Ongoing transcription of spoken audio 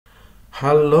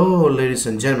Hello, ladies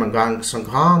and gentlemen.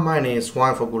 My name is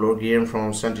Juan Fogulo again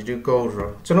from Santiago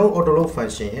Code. Channel Autolo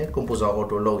function, composer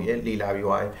Autolo, Lila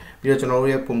UI. We are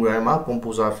generally a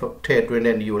composer Ted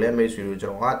and you let me see you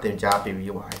then Jappy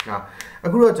UI. Now, a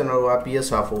good general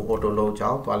PSR for Autolo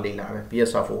job, Lila,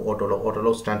 PSR for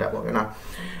Autolo standard.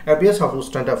 A PSR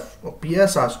standard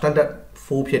PSR standard.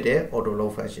 4 ဖြစ်တဲ့ auto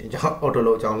load function ကြောင့် auto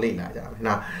load ကြောင့်လေ့လာကြမယ်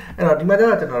နော်အဲ့တော့ဒီမှာကျ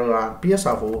တော့ကျွန်တော်တို့က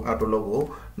PSR4 auto load ကို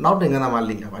နောက်သင်ခန်းစာမှာ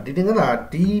လေ့လာပါဒီသင်ခန်းစာ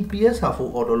ဒီ PSR4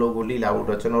 auto load ကိုလေ့လာဖို့အ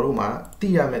တွက်ကျွန်တော်တို့မှာသိ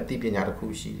ရမယ့်သိပညာတစ်ခု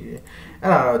ရှိတယ်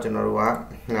အဲ့ဒါတော့ကျွန်တော်တို့က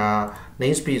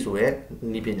namespace ဆိုတဲ့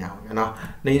နည်းပညာပေါ့နော်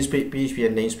namespace PHP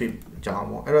ရဲ့ namespace ကြောင်း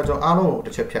ပေါ့အဲ့တော့ကျွန်တော်အားလုံးကိုတ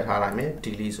စ်ချက်ဖြတ်ထားလိုက်မယ်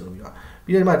delete ဆိုပြီးတော့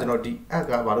ပြီးတော့မှကျွန်တော်ဒီ app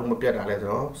ကဘာလို့မပြတ်တာလဲဆို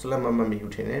တော့ select မမီ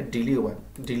ဘူးထင်တယ် delete ကို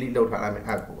delete လုပ်ထားလိုက်မယ်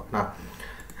app ကိုပါနော်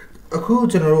အခု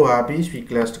ကျွန်တော်တို့က PHP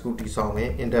class တခုတည်ဆောက်မယ်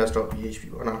index.php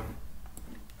ပေါ့နော်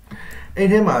အဲ့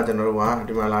ထဲမှာကျွန်တော်တို့က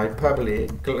ဒီမှာ live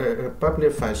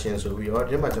public function ဆိုပြီးတော့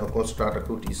ဒီမှာကျွန်တော် constructor တ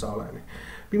ခုတည်ဆောက်လိုက်မယ်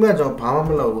ပြီးမှကျွန်တော်ဘာမှ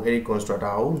မလုပ်ဘူးအဲ့ဒီ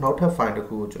constructor ကိုနောက်ထပ် file တ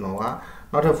ခုကိုကျွန်တော်က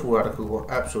နောက်ထပ် folder တခုကို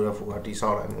app ဆိုတဲ့ folder တည်ဆော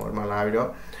က်လိုက်မယ်ပေါ့ဒီမှာလာပြီးတော့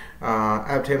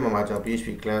app ထဲမှာကျွန်တော် PHP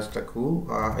class တခု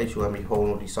HTML home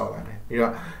လို့တည်ဆောက်လိုက်မယ်ပြီး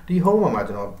တော့ဒီ home မှာ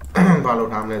ကျွန်တော်ဘာလု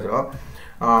ပ်ထားမလဲဆိုတော့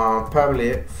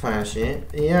public function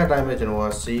အရင်အတိုင်းပဲကျွန်တော်က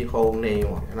c home name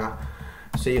ပေါ့နော်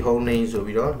c home name ဆို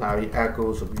ပြီးတော့လာပြီး echo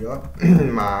ဆိုပြီးတော့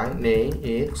my name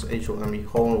is home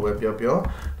home လို့ပဲပြော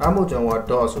ဒါမှမဟုတ်ကျွန်တော်က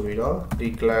dot ဆိုပြီးတော့ဒီ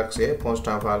class ရဲ့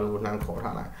constant value ကိုနှမ်းခေါ်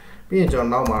ထားလိုက်ပြီးရင်ကျွန်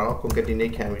တော်နောက်မှာတော့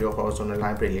concatenate ခံပြီးတော့ horizontal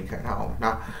library လေးခံထားအောင်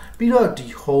နော်ပြီးတော့ဒီ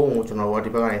home ကိုကျွန်တော်ကဒီ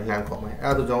ဘက်ကနေနှမ်းခေါ်မယ်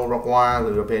အဲ့ဒါဆိုကျွန်တော် require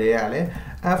ဆိုပြီးတော့ဘယ်တွေကလဲ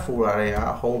app folder တွေက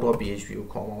home.php ကို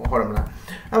ခေါ်မှာဟုတ်တယ်မလား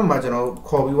အဲ့မှာကျွန်တော်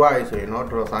ခေါ်ပြီးွားရဆိုရင်တော့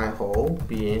 $sign home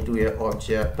ပြီးရင်သူ့ရဲ့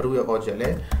object ဘယ်လိုရဲ့ object လဲ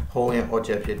home ရဲ့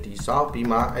object ဖြစ်တည်ဆောက်ပြီး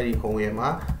မှအဲ့ဒီ home ရဲ့မှာ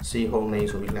c home name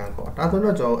ဆိုပြီးနှမ်းခေါ်ဒါဆို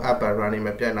တော့ကျွန်တော် app running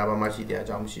မှာပြန်လာပါမှရှိတဲ့အ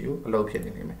ကြောင်းမရှိဘူးအလုပ်ဖြစ်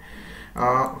နေနေမယ်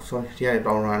sorry ဒီကနေ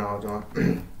down run အောင်ကျွန်တော်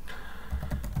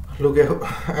local LOCAL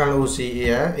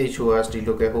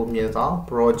local host မြင်ဆောင်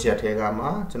project ထဲကမှာ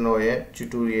ကျွန်တော်ရဲ့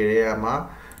tutorial တွေကမှာ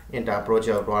enter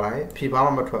project ကိုတွားလိုက်ဖြေပါမှ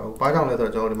မထွက်ဘူး။ဘာကြောင့်လဲဆို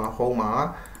တော့ကျွန်တော်ဒီမှာ home မှာ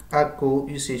echo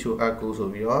echo echo ဆို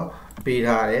ပြီးတော့ပေး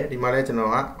ထားတယ်ဒီမှာလဲကျွန်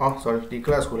တော်ကsorry ဒီ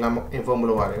class ကိုလာ info မ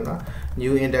လုပ်ရတယ်နော်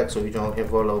new index ဆိုပြီးကျွန်တော်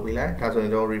info လုပ်ပြီးလိုက်ဒါဆိုရ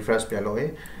င်ကျွန်တော် refresh ပြန်လုပ်ရ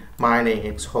င် my name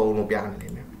is home လို့ပြနေလိ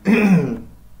မ့်မယ်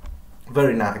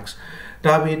very nice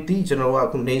ဒါပေမဲ့ဒီကျွန်တော်ကအ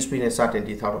ခု namespace နဲ့စတင်တ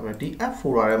ည်ဆောက်တော့မယ်ဒီ app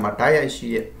folder ထဲမှာ direct ရှိ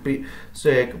ရဲ့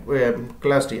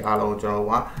class တွေအားလုံးကျွန်တော်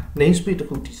က namespace တ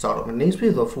ခုတည်ဆောက်တော့မယ်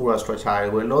namespace ဆို folder structure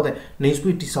တွေပဲလို့တဲ့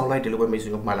namespace တည်ဆောက်လိုက်တယ်လို့ပဲမိတ်ဆွေ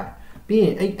တို့မှတ်လိုက်ပြီးရ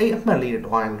င်အဲ့အမှတ်လေးတွေ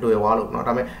တွားရင်လွယ်သွားလို့เนาะ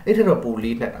ဒါပေမဲ့အဲ့ထက်တော့ပို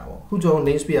လေးနဲ့တာပေါ့အခုကျွန်တော်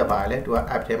namespace ကပါလဲသူက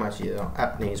app ထဲမှာရှိတယ်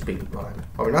app namespace လို့ပြောလိုက်မယ်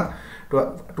ဟုတ်ပြီနော်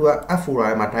သူက app folder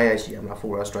ထဲမှာ direct ရှိရမှာ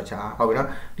folder structure ဟုတ်ပြီနော်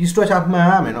ဒီ structure မှန်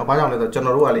ရမယ်เนาะဘာကြောင့်လဲဆိုတော့ကျွန်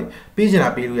တော်တို့ကလေပေးချင်တာ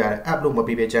ပေးလို့ရတယ် app လို့မ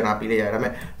ပေးပေးချင်တာပေးလိုက်ရတယ်ဒါပေ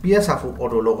မဲ့ PSR4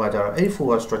 auto load ကကြတော့အဲ့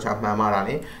folder structure မှန်မှာတာ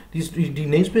လေဒီ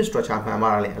namespace structure မှန်မှာ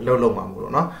တာလေအလုပ်လုပ်မှာမို့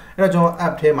လို့เนาะအဲ့တော့ကျွန်တော်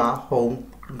app ထဲမှာ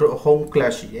home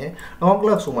class ရှိတယ် home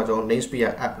class ဆိုမှကျွန်တော်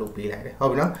namespace app လို့ပေးလိုက်တယ်ဟု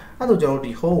တ်ပြီနော်အဲ့ဒါကျွန်တော်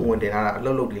ဒီ home ဝင်တင်လာတာအ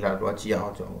လုပ်လုပ်ဒီလာတော့ကြည့်အော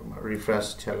င်ကျွန်တော် refresh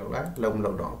ချက်လုပ်လိုက်လုံးမ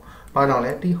လုပ်တော့ဘာကြောင့်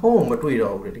လဲဒီ home ကိုမတွေ့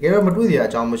တော့ဘူးတကယ်တော့မတွေ့စရာ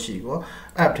အကြောင်းမရှိဘူး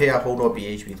app ထဲက home.php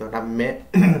ဆိုတော့ဒါပေမဲ့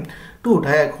သူ့ကို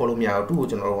တိုင်းခေါ်လို့မရဘူးသူ့ကို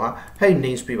ကျွန်တော်တို့က hey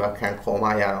namespace ပါခံခေါ်မှ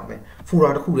ရတော့မယ်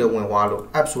folder တစ်ခုတည်းဝင်သွားလို့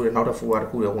app ဆိုတဲ့နောက်တစ် folder တစ်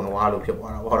ခုတည်းဝင်သွားလို့ဖြစ်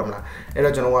သွားတာဟုတ်တယ်မလားအဲ့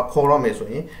တော့ကျွန်တော်ကခေါ်တော့မယ်ဆို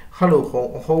ရင် hello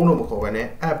home လို့မခေါ်ဘဲနဲ့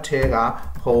app ထဲက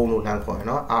home လို့လှမ်းခေါ်ရင်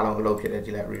เนาะအားလုံးအလုပ်ဖြစ်တယ်ကြ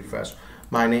ည့်လိုက် refresh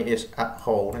my name is at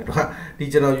home နဲ့တော့ဒီ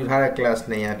ကျွန်တော်ယူထားတဲ့ class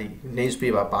name ကဒီ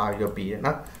namespace ပါပြီးတော့ပြီးတယ်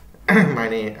နော် my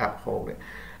name is at home လေ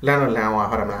လမ်းတော့လမ်းသွား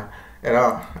ဟုတ်တယ်မလားအဲ့ဒါ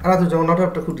ဆိုကျွန်တော်နောက်ထ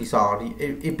ပ်တစ်ခုတည်ဆောက်အောင်ဒီ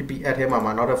app app ထဲ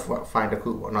မှာနောက်ထပ် file တစ်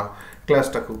ခုပေါ့နော် class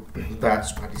တစ်ခု bash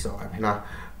ပါတည်ဆောက်ရမယ်နော်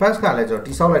bash ကလည်းကျွန်တော်တ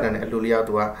ည်ဆောက်လိုက်တဲ့အလိုလျောက်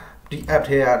သူကဒီ app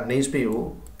ထဲက namespace ကို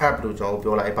app လို့ကျွန်တော်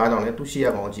ပြောလိုက်ဘာကြောင့်လဲသူရှိရ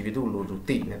ကောင်ကြည့်ပြီးသူ့လိုသူ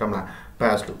သိနေတော့မလား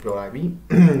bash လို့ပြောလိုက်ပြီ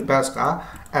bash က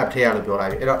app ထဲရလို့ပြောလို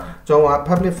က်ပြီအဲ့တော့ကျွန်တော်က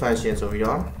public function ဆိုပြီး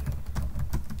တော့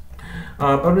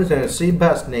public function say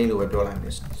bash name လို့ပဲပြောလိုက်မ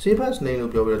ယ် say bash name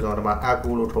လို့ပြောပြီးတော့ကျွန်တော်ဒီမှာ echo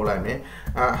လို့ထုတ်လိုက်မယ်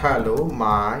hello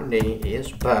my name is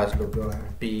bash လို့ပြောလိုက်မ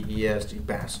ယ် best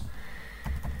bash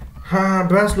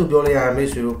bash လို့ပြောလိုက်ရမယ်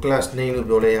ဆိုတော့ class name လို့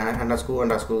ပြောလိုက်ရ underscore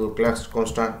class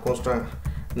constant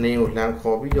name ကိုလှမ်း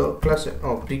ခေါ်ပြီးတော့ class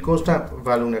ဒီ constant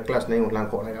value နဲ့ class name ကိုလှမ်း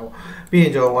ခေါ်လိုက်တာပေါ့ပြီးရ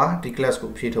င်ကျွန်တော်ကဒီ class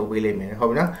ကိုဖြည့်ထုတ်ပေးလိမ့်မယ်ဟုတ်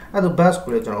ပြီနော်အဲ့ဒါ bash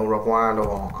ကိုလည်းကျွန်တော် require လု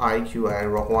ပ်အောင် iqi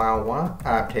require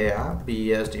 1 app ထဲက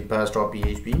bst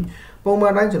bash.php ပုံမှ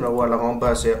န်တိုင်းကျွန်တော်က၎င်း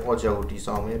bash ရဲ့ object ကိုတည်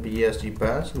ဆောက်မယ် bst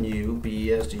bash new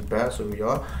bst bash ဆိုပြီး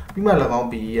တော့ပြီးမှ၎င်း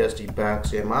bst bash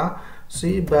ရဲ့မှာ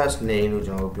say bash name လို့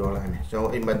ကျွန်တော်ပြောလိုက်မယ်ကျွန်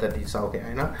တော်အိမ် method တည်ဆောက်ခဲ့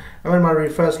အဲ့နော်အဲ့မှာ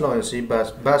refresh လုပ်ရင် say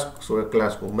bash ဆိုတဲ့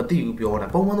class ကိုမသိဘူးပြောတာ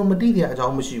ပုံမှန်တော့မသိတဲ့အကြော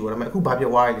င်းမရှိဘူးဒါပေမဲ့အခုဘာဖြ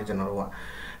စ်သွားလဲကျွန်တော်တို့က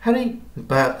Harry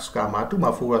bugs ကမှသူ့မှာ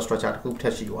folder structure တစ်ခုထ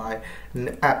ပ်ရှိသွားတယ်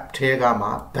app ထဲကမှ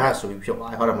bus ဆိုပြီးဖြစ်သွား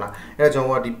တယ်ဟုတ်တယ်မလားအဲ့ဒါကြောင့်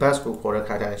ကဒီ bus ကိုခေါ်တဲ့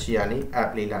ခါကျရင်ရှိရနေ app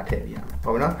လေးလာထည့်ပြရမယ်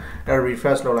ဟုတ်ပြီနော်အဲ့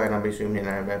refresh လုပ်လိုက်တော့မိတ်ဆွေမြင်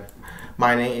နိုင်ပဲ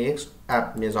my name is app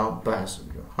မြင်ဆောင် bus ဆို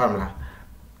ပြီးဟုတ်တယ်မလား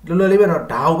လွယ်လွယ်လေးပဲတော့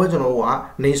ဒါကိုပဲကျွန်တော်တို့က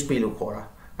namespace လို့ခေါ်တာ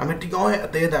အမေဒီကောင်ရဲ့အ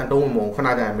သေးအတန်တုံးမုံခဏ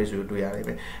ကြာရင်မိတ်ဆွေတွေ့ရတယ်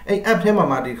ပဲအဲ့ app ထဲ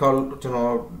မှာဒီခေါက်ကျွန်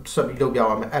တော်ဆက်ပြီးလုပ်ပြ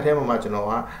ပါမယ် app ထဲမှာကျွန်တော်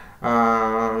က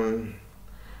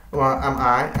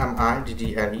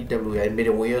MIDDLEWI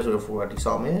middleware ဆိုတဲ့ folder တိ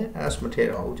စောက်မယ် as မထည့်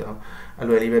တော့ဘူးကျွန်တော်အ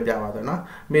လွယ်လေးပဲပြပါတော့နော်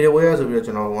middleware ဆိုပြီးတော့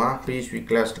ကျွန်တော်က PHP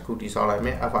class တစ်ခုတိစောက်လိုက်မ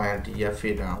ယ် FINDF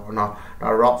filter ပေါ့နော်ဒါ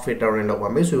rock filtering လောက်ပါ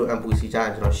မိတ်ဆွေ MPC ကြာရ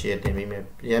င်ကျွန်တော် share တင်ပေးမယ်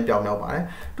ရမ်းပြောင်းပါတယ်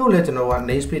တို့လည်းကျွန်တော်က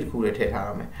namespace တစ်ခုလေးထည့်ထားရ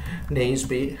မယ်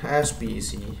namespace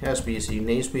SPC namespace ဆို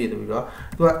ပြီးတော့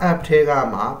သူက app ထဲက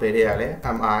မှဘယ်ထဲရလဲ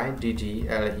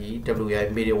MIDDLEWI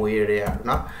middleware တွေရ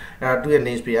နော်အဲ့သူရဲ့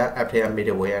namespace က app ထဲက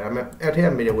middleware ဒါပေမဲ့ app ထဲက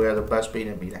middleware ဆို bus page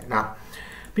နဲ့ပြီးလိုက်နော်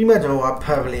ပြီးမှကျွန်တော်က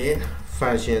public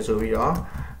function ဆိုပြီးတော့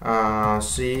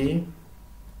C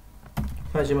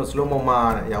function မှာ slow မ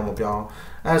နဲ့အရောင်မပြောင်း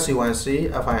SC1C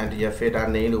FINDF filter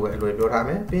name လို့ပဲအလွယ်ပြောထားမ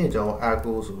ယ်ပြီးရင်ကျွန်တော်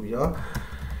argo ဆိုပြီးတော့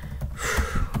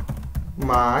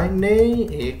my name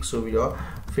is ဆိုပြီးတော့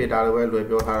filter လို့ပဲလွယ်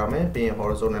ပြောထားရမယ်ပြီးရင်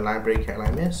horizontal line break ခံလို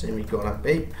က်မယ် semicolon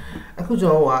break အခုကျွ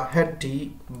န်တော်က head d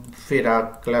filter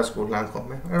class ကိုလမ်းခေါ်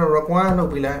မယ်အဲ့တော့ require လု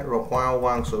ပ်ပြီးလိုက် require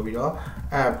 1ဆိုပြီးတော့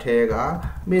app ထဲက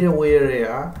middleware တွေ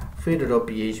က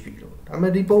filter.php လို့ဒါပေ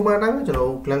မဲ့ဒီပုံမှန်တိုင်းမှာကျွန်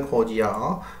တော် class ခေါ်ကြည့်ရအော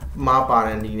င်မှားပါ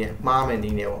တဲ့နည်းနဲ့မှားမယ်န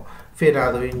ည်းနဲ့ပေါ့ filter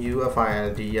ဆိုရင် new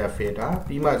FILDF filter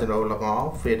ပြီးမှကျွန်တော်တို့၎င်း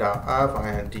filter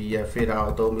FILDF filter ကို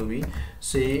အသုံးပြုပြီး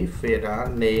save filter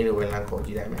name လို့ဝင်လမ်းခေါ်ကြ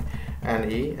ည့်လိုက်မယ်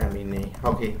NAME name ဟု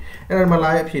တ်ကဲ့အဲ့ဒါမှလာ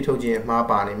ရဲ့အဖြေထုတ်ခြင်းမှား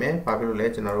ပါနေမယ်ဘာဖြစ်လို့လဲ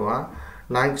ကျွန်တော်တို့က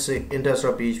line 6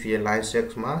 index.php ရဲ့ line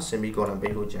 6 မှာ semicolon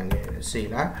ပေးဖို့ကြံခဲ့တယ် C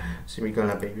လား semicolon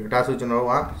ပေးပြီးဒါဆိုကျွန်တော်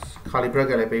တို့က curly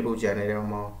bracket လည်းပေးဖို့ကြံနေတယ်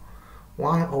မှာ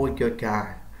why always good guy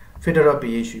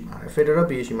filter.php မှာ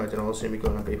filter.php မှာကျွန်တော်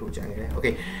semicolon ပေးဖို့ကြံခဲ့တယ်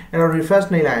okay အဲ့တော့ refresh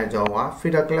နှိပ်လိုက်ရင်ကျွန်တော်က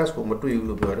filter class ကိုမတွေ့ဘူး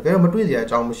လို့ပြောတယ်တကယ်တော့မတွေ့စရာအ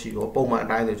ကြောင်းမရှိဘူးပုံမှန်အ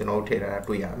တိုင်းဆိုကျွန်တော်တို့ထည့်ထားတာ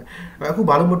တွေ့ရမယ်အခု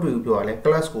ဘာလို့မတွေ့ဘူးပြောရလဲ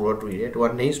class ကိုတော့တွေ့တယ်သူက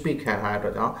namespace ခံထားတဲ့အတွ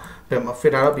က်ကြောင့်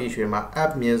filter.php မှာ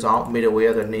app မြင်းဆောင်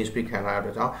middleware ဆို namespace ခံထားတဲ့အတွ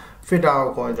က်ကြောင့် filter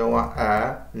ကိုခေါ်ရင်ကျွန်တော်က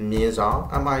app မြင်းဆောင်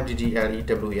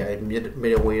MIDDLEWI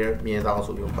middleware မြင်းဆောင်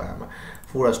ဆိုပြီးခေါ်ရမှာ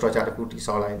folder structure တစ်ခုတိ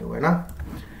စောက်လိုက်လို့ပဲနော်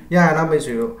ရရနော်မိတ်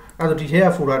ဆွေတို့အဲ့တော့ဒီထဲက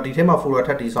folder ဒီထဲမှာ folder ထ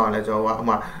ပ်တည်ဆောင်ရင်လည်းကျွန်တော်ကအ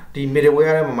မှဒီ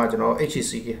middleware ထဲမှာကျွန်တော်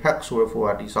HCK hack ဆိုတဲ့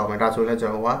folder တည်ဆောင်မယ်ဒါဆိုရင်လည်းကျွ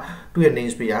န်တော်ကသူ့ရဲ့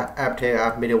namespace က app ထဲက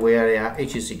middleware တွေက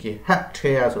HCK hack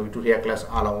ထဲကဆိုပြီးသူ့ရဲ့ class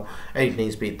အားလုံးအဲ့ဒီ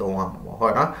namespace သုံးရမှာပေါ့ဟု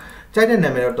တ်နော်ကြိုက်တဲ့နာ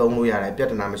မည်တော့သုံးလို့ရတယ်ပြဿ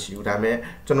နာမရှိဘူးဒါပေမဲ့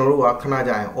ကျွန်တော်တို့ကခဏ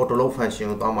ကြာရင် auto load function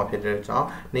ကိုတောင်းမှာဖြစ်တဲ့ကြောင့်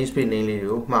namespace name လေးတွေ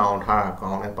ကိုမှန်အောင်ထားတာကော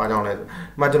င်းတယ်ဘာကြောင့်လဲဆိုဒီ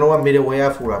မှာကျွန်တော်က middleware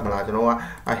folder မလားကျွန်တော်က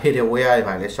headerware တွေ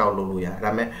ပါလေရှောက်လုပ်လို့ရတယ်ဒါ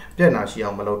ပေမဲ့ပြဿနာရှိ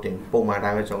အောင်မလုပ်တင်ပုံမှန်တို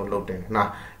င်းပဲကျွန်တော်လုပ်တယ်နာ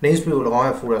namespace ကို၎င်း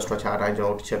ရဲ့ folder structure အတိုင်းကျွန်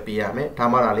တော်တစ်ချက်ပေးရမယ်ဒါ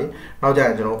မှလာလေနောက်ကြရ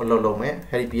င်ကျွန်တော်အလုပ်လုပ်မယ်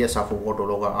heavy ps server auto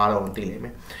load ကအားလုံးသိလိမ့်မ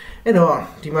ယ်အဲ့တော့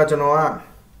ဒီမှာကျွန်တော်က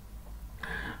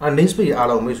namespace အား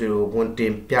လုံးမိတ်ဆွေတို့ဝင်တ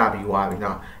င်ပြပြီးသွားပြီ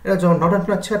နော်အဲ့တော့ကျွန်တော်နောက်တ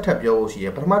စ်ချက်ထပ်ပြောဖို့ရှိရ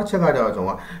ပထမတစ်ချက်ကကြောင့်ကျွန်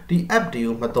တော်ကဒီ app တွေ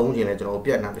ကိုမသုံးချင်လဲကျွန်တော်တို့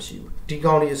ပြတ်နာမရှိဘူးဒီ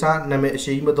ကောင်လေးအစားနာမည်အ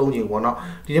ရှိကြီးမသုံးချင်ဘူးပေါ့နော်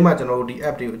ဒီထဲမှာကျွန်တော်တို့ဒီ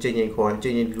app တွေကိုအချိန်ချင်းခေါ်ရင်အချိ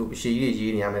န်ချင်းဒီလိုအရှိကြီး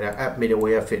ရေးနေရမယ်ဒါ app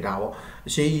middleware filter ပေါ့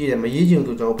အရှိကြီးရေးမရေးချင်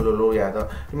ဘူးကျွန်တော်ဘယ်လိုလုပ်ရတော့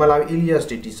ဒီမှာလာပြီး alias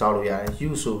တွေတိစောက်လို့ရတယ်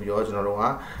use ဆိုပြီးတော့ကျွန်တော်တို့က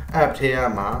app ထဲ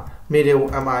မှာ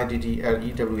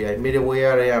MIDDLEWI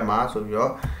middleware ထဲမှာဆိုပြီး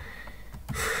တော့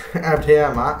app ထဲ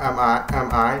မှာ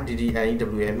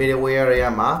MIDDLEWI middleware ထဲ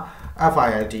မှာ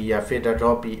FILDF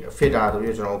filter.p filter ဆို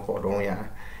ပြီးကျွန်တော်ခေါ်တော့ရတယ်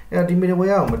အဲ့တော့ဒီ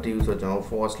middleware ကိုမတည်ဘူးဆိုကျွန်တော်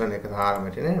forward slash နဲ့ကစားရမ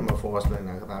ယ်တင်တယ်မ forward slash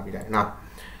နဲ့ကစားပြီးလိုက်နော်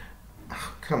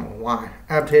come on why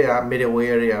app ထဲက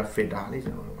middleware တွေက filter လေး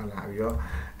ကျွန်တော်လာပြီးတော့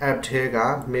app ထဲက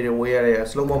middleware တွေက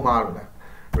slow မမှားလို့လား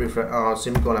refer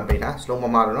semicolon ပေးတာ slow မ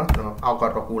မှားလို့နော်ကျွန်တော်အောက်က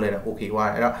တော့ကူးလိုက်တာ okay ွား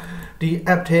တယ်အဲ့တော့ဒီ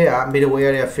app ထဲက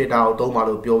middleware ရဲ့ filter ကိုသုံးပါ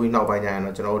လို့ပြောပြီးနောက်ပိုင်းကျရင်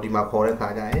တော့ကျွန်တော်တို့ဒီမှာခေါ်တဲ့ခါ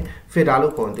ကျရင် filter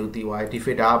လို့ခေါ်သူတီးသွားတယ်ဒီ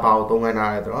filter ကဘာကိုသုံးခိုင်း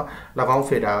ထားလဲဆိုတော့၎င်း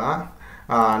filter က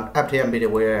app ထဲက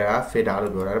middleware က filter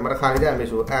လို့ပြောတာဒါပေမဲ့တစ်ခါလေးကျရင်မိတ်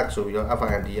ဆွေ app ဆိုပြီးတော့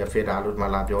FIND ရဲ့ filter လို့ဒီမှာ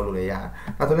လာပြောလို့လည်းရတယ်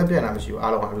ဒါဆိုလည်းပြန်လာမရှိဘူး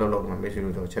အားလုံးကအလုပ်လုပ်မှာမိတ်ဆွေ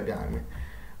တို့ချက်ပြရမယ်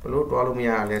ဘလို့တွားလို့မရ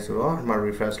လဲဆိုတော့ဒီမှာ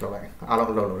refresh လုပ်လိုက်အားလုံး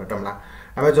အလုပ်လုပ်တယ်တမလား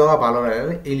အဲ့မဲ့ကျွန်တော်ကဘာလုပ်လိုက်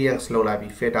လဲ aliens လုပ်လိုက်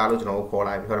ပြီး filter လို့ကျွန်တော်ကိုခေါ်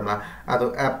လိုက်ပြီးဟုတ်တယ်မလားအဲ့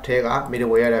တော့ app ထဲက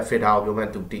middleware ရဲ့ filter ကိုပြောမဲ့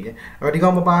သူတည်တယ်အဲ့မဲ့ဒီကော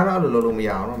င်မပါတော့အဲ့လိုလုပ်လို့မရ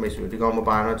အောင်နော်မိတ်ဆွေဒီကောင်မ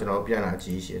ပါတော့ကျွန်တော်ပြန်လာကြ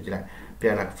ည့်ရှင်းကြည့်လိုက်ပြ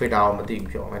န်လာ filter ကိုမသိဘူး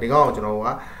ပြောမယ်ဒီကောင်ကိုကျွန်တော်က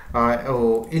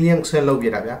ဟို alien ဆက်လုပ်ပြ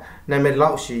တာဗျာနာမည်လော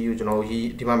က်ရှိယူကျွန်တော်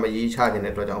ဒီမှာမရေးချခြင်း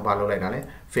တဲ့အတွက်ကြောင့်ဘာလုပ်လိုက်တာလဲ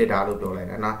filter လို့ပြောလိုက်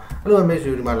တာနော်အဲ့လိုမိတ်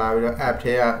ဆွေဒီမှာလာပြီးတော့ app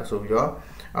ထဲကဆိုပြီးတော့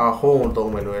home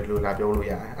သုံးမယ်လို့လာပြောလို့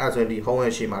ရတယ်အဲ့ဆိုရင်ဒီ home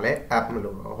ရဲ့ရှေ့မှာလည်း app မ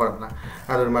လို့ဟုတ်တယ်မလား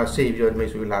အဲ့ဆိုဒီမှာ save ပြီးတော့မိ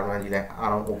တ်ဆွေလာ run ကြည့်လိုက်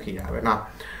အားလုံး okay တာပဲနော်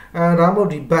ဒါမှမဟုတ်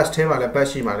ဒီ bus ထဲမှာလည်း bus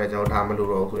ရှိမှလည်းကျွန်တော်ဒါမလို့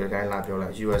တော့ဆိုတဲ့အတိုင်းလာပြောလို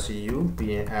က် USCU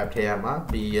ပြီးရင် app ထဲမှာ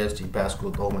BESD bus ကို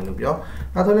သုံးမယ်လို့ပြော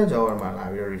ဒါဆိုလည်းကျွန်တော်ဒီမှာလာ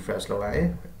ပြီး refresh လုပ်လိုက်ရင်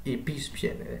epic ဖြ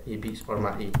စ်နေတယ် epic ပေါ်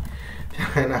မှာ e ပြ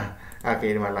န်လာOkay,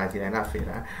ဒီမှာလာကြည့်လိုက်နော်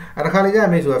filter အဲ့ဒါခါလေးကျ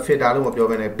မေးဆို filter လို့မပြော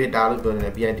ဘဲနဲ့ beta လို့ပြောနေတ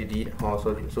ယ် BIDD ဟော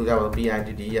ဆိုကြပါတော့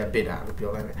BIDD က beta လို့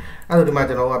ပြောလိုက်မယ်အဲ့ဒါဒီမှာ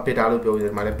ကျွန်တော်က beta လို့ပြောပြီး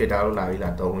ဒီမှာလည်း beta လို့လာပြီးလာ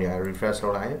သုံးရ refresh လု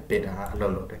ပ်လိုက်ရင် beta အလု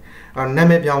ပ်လုပ်တယ်အဲ့နာ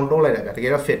မည်ပြောင်းတိုးလိုက်တယ်ဗျတက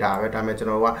ယ်တော့ filter ပဲဒါပေမဲ့ကျွန်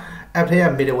တော်က app ထဲက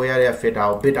middleware ရဲ့ filter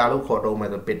ကို beta လို့ခေါ်တုံးမယ်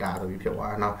ဆို beta ဆိုပြီးဖြစ်သွား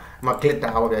တာနော်အမ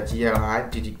glitter ပေါ့ဗျာ GLI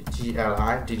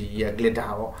DD ရဲ့ glitter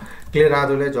ပေါ့ glitter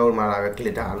ဆိုလဲကျွန်တော်ဒီမှာလာပဲ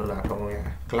glitter လို့လာထုံးလို့ရတ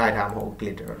ယ် glider မဟုတ်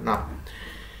glitter နော်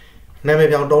နာမည်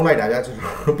ပြောင်းတုံးလိုက်တာဗျာကျွန်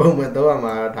တော်ပုံမှန်တော့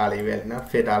မှာဒါလေးပဲနော်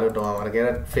filter လို့တုံးရမှာတကယ်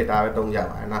တော့ filter ပဲတုံးကြ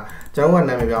ပါတယ်နော်ကျွန်တော်က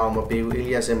နာမည်ပြောင်းအောင်မပေးဘူး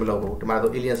alien sim မလုပ်ဘူးဒီမှာဆို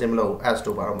alien sim မလုပ်ဘူး s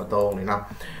တို့ဘာတော့မတုံးနေနော်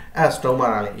s တုံးမှ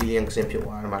လည်း alien sim ဖြစ်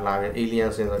သွားတယ်ဒီမှာလာပြီ alien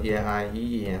sim ဆို alien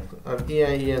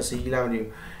c လာမသိဘူး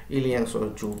alien ဆို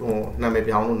ဂျူဟိုနာမည်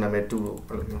ပြောင်းလို့နာမည်တူလို့ဘ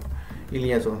ယ်လိုမျိုး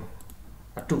alien ဆို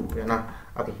အတူပဲနော်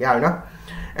okay ရပြီနော်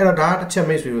အဲ့တော့ဒါတစ်ချက်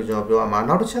မိတ်ဆွေကိုကျွန်တော်ပြောရမှာ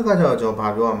နောက်တစ်ချက်ကကျတော့ကျွန်တော်ဘာ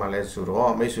ပြောရမှာလဲဆို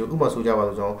တော့မိတ်ဆွေဥပမာဆိုကြပါ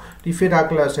ဆိုကျွန်တော်ဒီ filter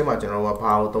class ထဲမှာကျွန်တော်က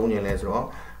ဘာကိုသုံးနေလဲဆိုတော့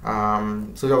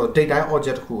ဆိုတော့ date time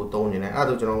object တစ်ခုကိုသုံးနေတယ်အဲ့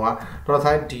ဒါဆိုကျွန်တော်က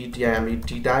 $time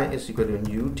d time is equal to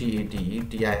new date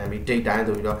time date time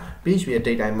ဆိုပြီးတော့ PHP ရဲ့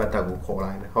date time method ကိုခေါ်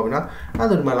လိုက်မယ်ဟုတ်ပြီနော်အဲ့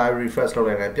ဒါဆိုဒီမှာ live refresh လုပ်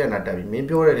လိုက်တယ်ပြန်လာတက်ပြီမင်း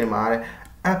ပြောတဲ့နေမှာ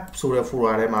app ဆိုတဲ့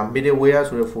folder ထဲမှာ middleware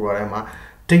ဆိုတဲ့ folder ထဲမှာ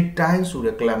date time ဆို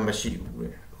တဲ့ class မရှိဘူးလေ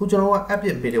အခုကျွန်တော်က app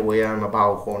ရဲ့ middleware မှာဘာ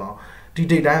ကိုခေါ်တော့ဒီ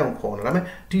date time ကိုခေါ်တယ်ဒါပေမဲ့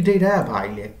ဒီ date time ကဘာ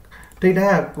ကြီးလဲ date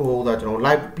time ကဟိုဆိုကျွန်တော်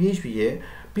live PHP ရဲ့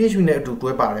PHP နဲ့အတူ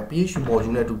တွဲပါတယ် PHP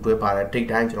module နဲ့အတူတွဲပါတယ် date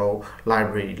time ကျွန်တော်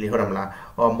library လေးဟုတ်တယ်မလား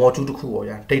module တစ်ခုပေါ့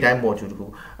ဗျာ date time module တစ်ခု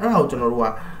အဲ့ဒါကိုကျွန်တော်တို့က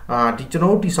ဒီကျွန်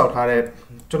တော်တို့တိစောက်ထားတဲ့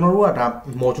ကျွန်တော်တို့ကဒါ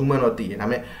module မှန်းတော့တည်တယ်ဒါပေ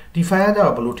မဲ့ဒီ file ကကျ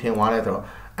တော့ဘယ်လိုထင်သွားလဲဆိုတော့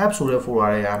app ဆိုတဲ့ folder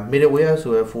တွေက middleware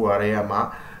ဆိုတဲ့ folder တွေကမှာ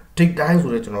date time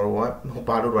ဆိုတဲ့ကျွန်တော်တို့က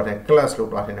ဘာလို့တော့တယ် class လို့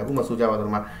တော့တယ်အခုမှဆိုကြပါတော့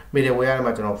ဒီမှာ middleware ထဲ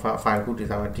မှာကျွန်တော် file ခုတည်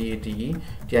ထားမှာ date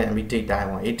date time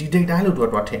ပေါ့ဒီ date time လို့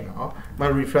တော့ထင်တာနော်မ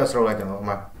refresh လုပ်လိုက်ကျွန်တော်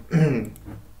မှ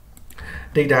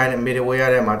date time နဲ့ middleware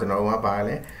ထဲမှာကျွန်တော်ကပါ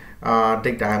လဲ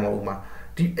date time မဟုတ်ဘူးမှာ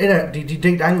ဒီအဲ့ဒါဒီ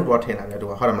date time လို့တော့ထင်တာဗျာသူ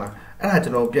ကဟုတ်တယ်မလားအဲ့ဒါကျွ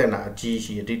န်တော်ပြန်လာကြီး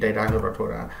ရှိဒီ date time လို့တော့ထုတ်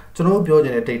တာကျွန်တော်ပြောချ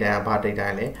င်တဲ့ date time ကဘာ date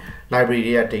time လဲ library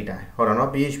တွေက date time ဟုတ်တယ်နော်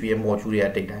PHP ရဲ့ module တွေက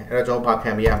date time အဲ့ဒါကျွန်တော်ဘာ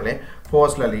ခံပေးရမလဲ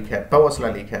forward slash လေးခံ backward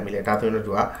slash လေးခံပြီးလဲဒါဆိုရင်တော့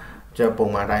သူကကျွန်တော်ပုံ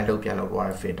မှန်တိုင်းလုပ်ပြန်လုပ်သွား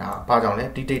တဲ့ filter ဘာကြောင့်လဲ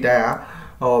ဒီ date time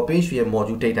ကpage ရဲ့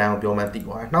module date time ကိုပြောမှသိ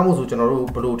သွားတယ်နောက်မို့ဆိုကျွန်တော်တို့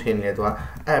ဘယ်လိုထင်နေလဲသူက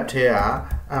app ထဲက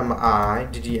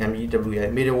mi ddmew ရဲ့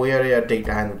middleware ရဲ့ date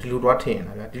time ကိုဒီလိုတော့ထင်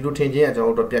နေတာဗျဒီလိုထင်ခြင်းကကျွန်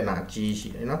တော်တို့ပြက်နာကြီးရှိ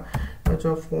တယ်နော်ကျွန်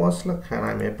တော် forward slash ခံ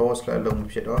လိုက်မယ် backward slash လုပ်မှု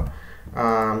ဖြစ်တော့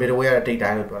middleware ရဲ့ date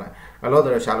time လို့ပြောလိုက်အလို့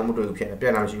တော့ရှာလို့မတွေ့ဘူးဖြစ်နေပြ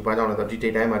က်နာမရှိဘူးဘာကြောင့်လဲဆိုတော့ဒီ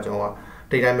date time မှာကျွန်တော်က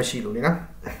date time မရှိလို့လေနော်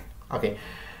okay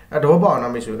အဲ့တော့ပေါ့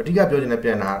နော်မိတ်ဆွေအဓိကပြောချင်တဲ့ပြ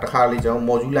န်တာတခါလေကျွန်တော်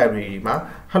module library မှာ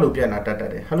hello ပြန်တာတက်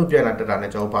တယ် hello ပြန်တာတက်တာ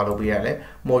နဲ့ကျွန်တော်ဘာလုပ်ပေးရလဲ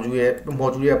module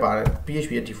ရဲ့ပါ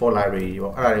PHP ရဲ့ default library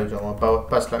ပေါ့အဲ့ဒါတွေကိုကျွန်တော်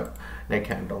pass နဲ့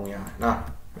ခံတုံးရနော်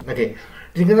okay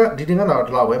ဒီကတော့ဒီ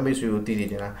လောက်ပဲမိတ်ဆွေကိုတည်တည်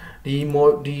တင်လားဒီ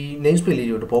namespace လေး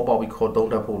ကိုတဘောပေါက်ပြီးခေါ်သုံး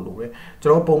တတ်ဖို့လိုတယ်ကျွ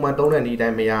န်တော်ပုံမှန်သုံးတဲ့နေ့တို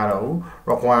င်းမရတော့ဘူး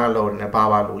require လို့လည်းပါ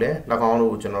လို့လဲ၎င်း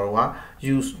တို့ကိုကျွန်တော်တို့က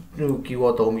use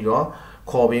keyword သုံးပြီးတော့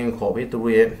ခေါ်ပြီးသူ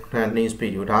တို့ရဲ့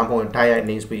namespace ကိုဒါမှမဟုတ် direct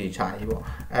namespace ချရေးပေါ့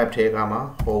app ထဲကမှ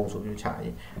home ဆိုပြီးချ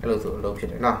ရေးအဲ့လိုဆိုအလုပ်ဖြစ်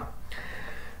တယ်နော်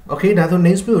okay ဒါဆို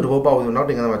namespace ကိုတဘောပေါက်ပြီးနောက်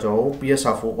တင်ကမှာကျွန်တော် PS4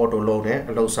 auto load နဲ့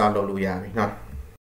အလုပ်စလုပ်လို့ရပြီနော်